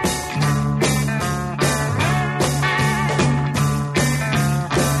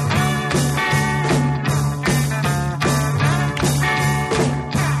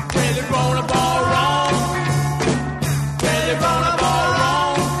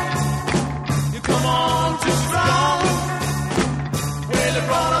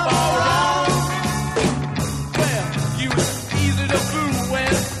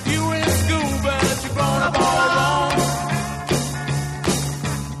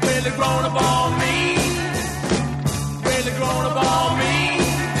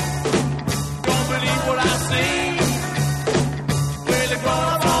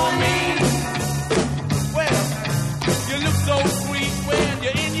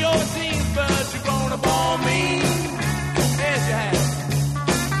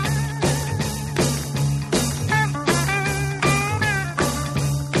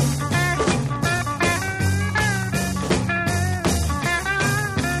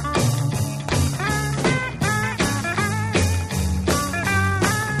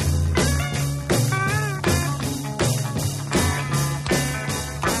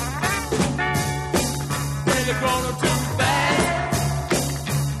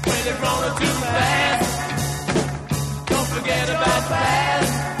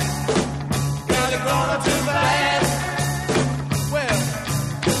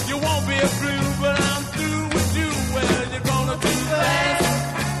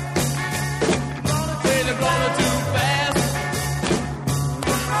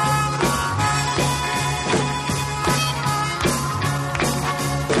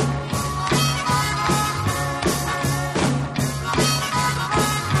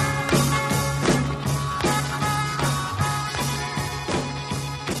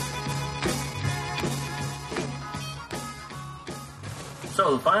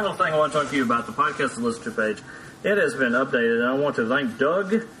 So the final thing I want to talk to you about, the podcast listener page, it has been updated, and I want to thank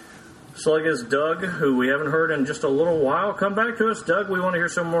Doug, Sluggus Doug, who we haven't heard in just a little while. Come back to us, Doug. We want to hear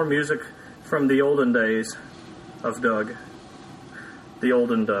some more music from the olden days of Doug. The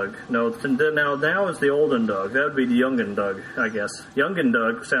olden Doug. No, now is the olden Doug. That would be the youngin' Doug, I guess. Youngin'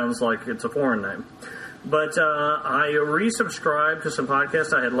 Doug sounds like it's a foreign name. But I resubscribed to some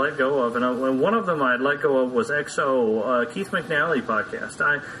podcasts I had let go of, and one of them I had let go of was XO, Keith McNally podcast.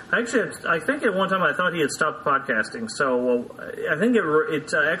 I think at one time I thought he had stopped podcasting, so I think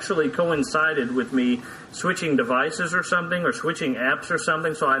it actually coincided with me switching devices or something, or switching apps or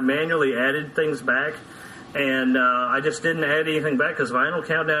something, so I manually added things back, and I just didn't add anything back because Vinyl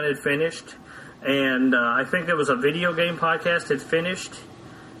Countdown had finished, and I think there was a video game podcast had finished,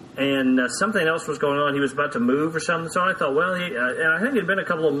 and something else was going on. He was about to move or something. So I thought, well, and I think it had been a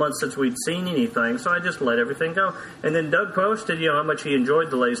couple of months since we'd seen anything, so I just let everything go. And then Doug posted, how much he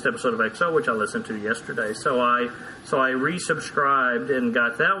enjoyed the latest episode of XO, which I listened to yesterday. So I resubscribed and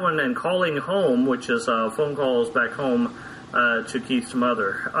got that one, and Calling Home, which is phone calls back home to Keith's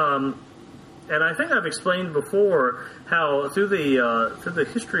mother. And I think I've explained before how through the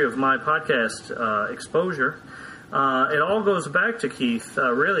history of my podcast exposure, it all goes back to Keith,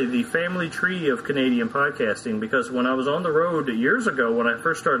 really, the family tree of Canadian podcasting, because when I was on the road years ago, when I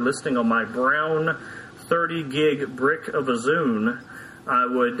first started listening on my brown 30-gig brick of a Zune,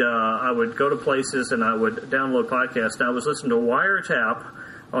 I would go to places and I would download podcasts, and I was listening to Wiretap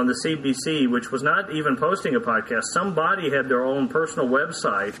on the CBC, which was not even posting a podcast. Somebody had their own personal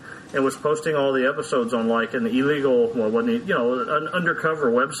website and was posting all the episodes on like an illegal, an undercover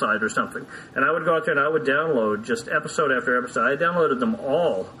website or something. And I would go out there and I would download just episode after episode. I downloaded them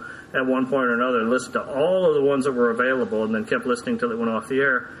all at one point or another and listened to all of the ones that were available, and then kept listening till it went off the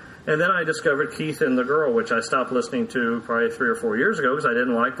air. And then I discovered Keith and the Girl, which I stopped listening to probably 3 or 4 years ago because I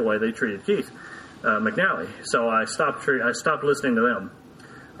didn't like the way they treated Keith McNally. So I stopped listening to them.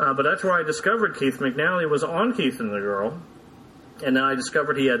 But that's where I discovered Keith McNally was on Keith and the Girl, and then I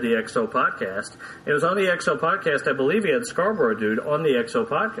discovered he had the XO podcast. It was on the XO podcast, I believe he had Scarborough Dude on the XO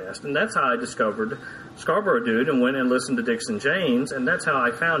podcast, and that's how I discovered Scarborough Dude and went and listened to Dixon Janes, and that's how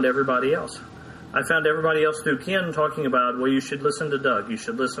I found everybody else. I found everybody else through Ken talking about, well, you should listen to Doug, you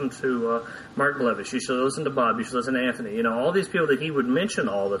should listen to Mark Levis, you should listen to Bob, you should listen to Anthony, all these people that he would mention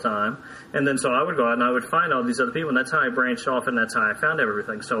all the time. And then so I would go out and I would find all these other people, and that's how I branched off, and that's how I found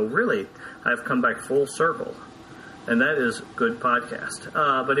everything. So really, I've come back full circle, and that is good podcast.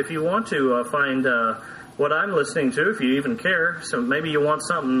 But if you want to find what I'm listening to, if you even care, so maybe you want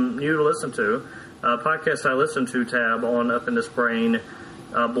something new to listen to, podcast I listen to tab on Up in This Brain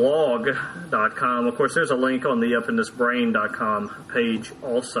blog.com. Of course, there's a link on the upinthisbrain.com page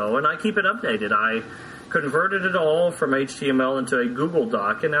also, and I keep it updated. converted it all from HTML into a Google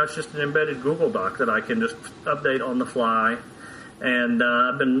Doc, and now it's just an embedded Google Doc that I can just update on the fly. And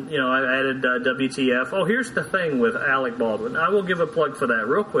I've been, I added WTF. Oh, here's the thing with Alec Baldwin. I will give a plug for that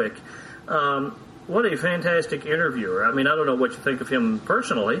real quick. What a fantastic interviewer. I mean, I don't know what you think of him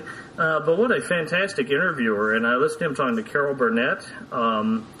personally, but what a fantastic interviewer. And I listened to him talking to Carol Burnett.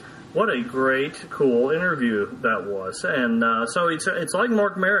 What a great, cool interview that was. And so it's like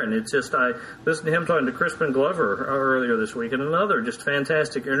Mark Maron. It's just, I listened to him talking to Crispin Glover earlier this week, and another just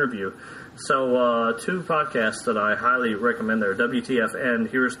fantastic interview. So 2 podcasts that I highly recommend there, WTF and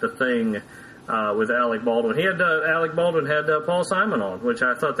Here's the Thing with Alec Baldwin. Alec Baldwin had Paul Simon on, which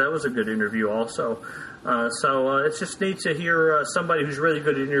I thought that was a good interview also. So it's just neat to hear somebody who's really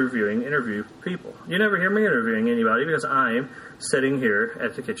good at interview people. You never hear me interviewing anybody because I'm sitting here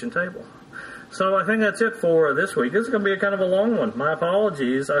at the kitchen table. So I think that's it for this week. This is going to be a kind of a long one. My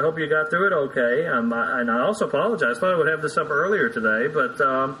apologies. I hope you got through it okay. And I also apologize. I thought I would have this up earlier today, but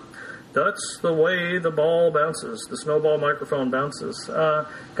that's the way the ball bounces. The snowball microphone bounces. Got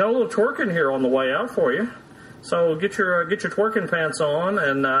a little twerking here on the way out for you. So get your twerking pants on.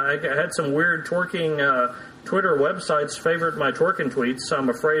 And I had some weird twerking Twitter websites favorite my twerking tweets. So I'm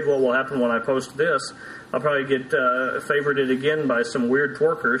afraid what will happen when I post this, I'll probably get favorited again by some weird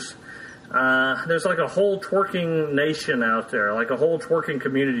twerkers. There's like a whole twerking nation out there, like a whole twerking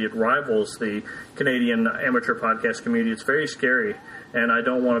community. It rivals the Canadian amateur podcast community. It's very scary, and I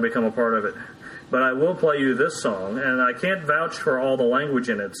don't want to become a part of it. But I will play you this song, and I can't vouch for all the language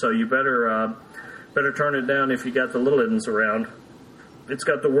in it, so you better turn it down if you got the little uns around. It's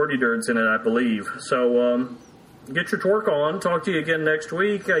got the wordy-dirds in it, I believe. So get your twerk on. Talk to you again next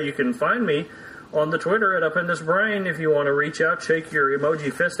week. You can find me on the Twitter at Up in This Brain if you want to reach out, shake your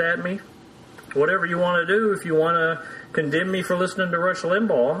emoji fist at me. Whatever you want to do. If you want to condemn me for listening to Rush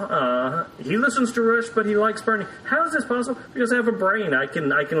Limbaugh, he listens to Rush, but he likes Bernie. How is this possible? Because I have a brain. I can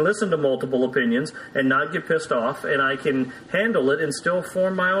listen to multiple opinions and not get pissed off, and I can handle it and still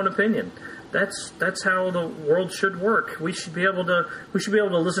form my own opinion. That's how the world should work. We should be able to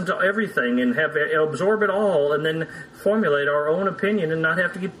listen to everything and absorb it all, and then formulate our own opinion and not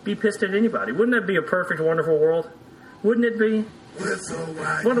have to be pissed at anybody. Wouldn't that be a perfect, wonderful world? Wouldn't it be?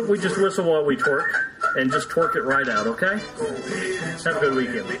 Why don't we just whistle while we twerk and just twerk it right out, okay? Have a good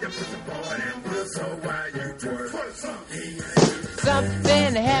weekend.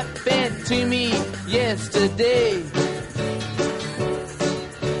 Something happened to me yesterday.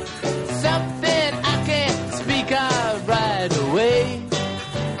 Something I can't speak of right away.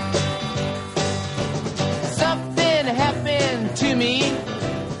 Something happened to me.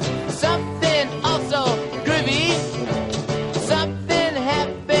 Something also groovy. Something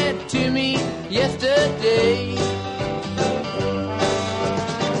happened to me yesterday.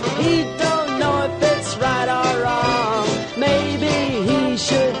 He don't know if it's right or wrong. Maybe he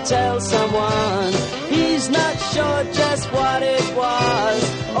should tell someone. He's not sure just what it was,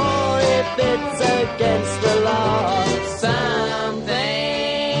 or if it's against the law.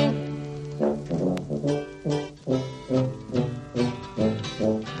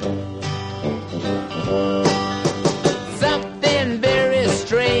 Something very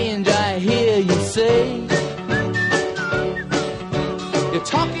strange I hear you say. You're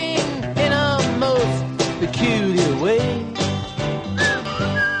talking in a most peculiar way.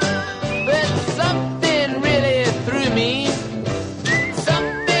 But something really threw me.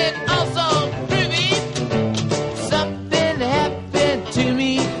 Something also groovy. Something happened to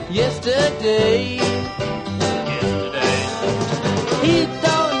me yesterday. He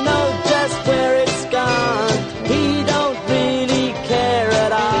don't know just where it's gone. He don't really care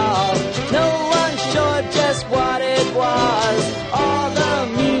at all. No one's sure just what it was, or the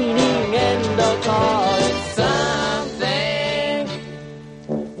meaning and the cause.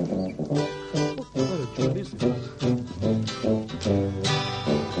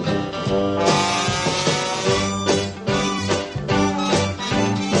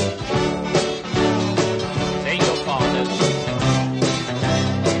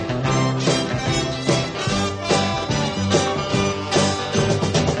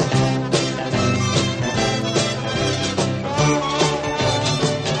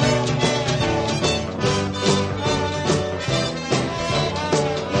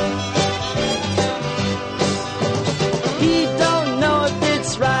 He don't know if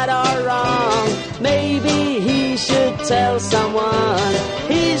it's right or wrong. Maybe he should tell someone.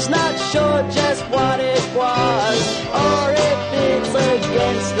 He's not sure just what it was, or if it's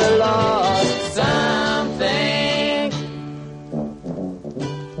against the law.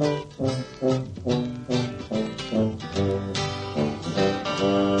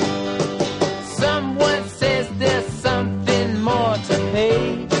 Someone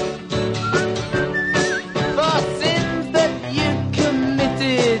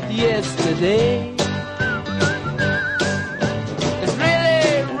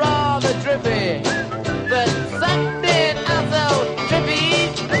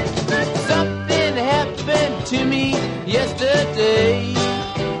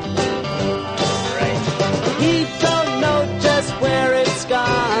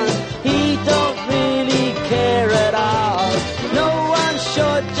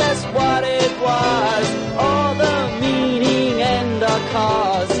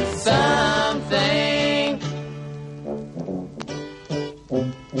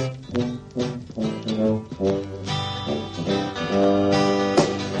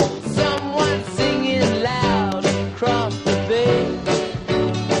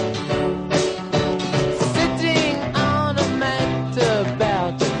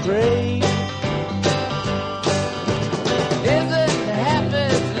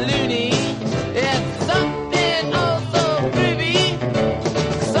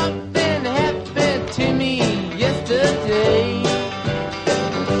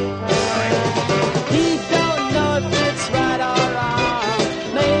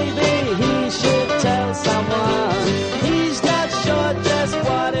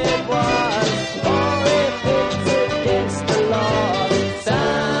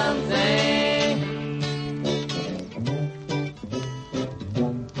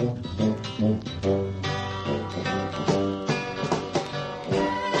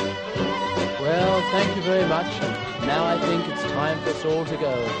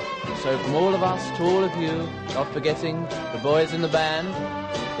So from all of us to all of you, not forgetting the boys in the band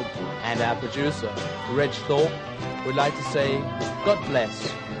and our producer, Reg Thorpe, we'd like to say God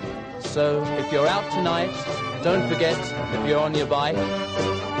bless. So if you're out tonight, don't forget, if you're on your bike,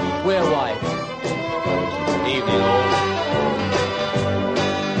 wear white.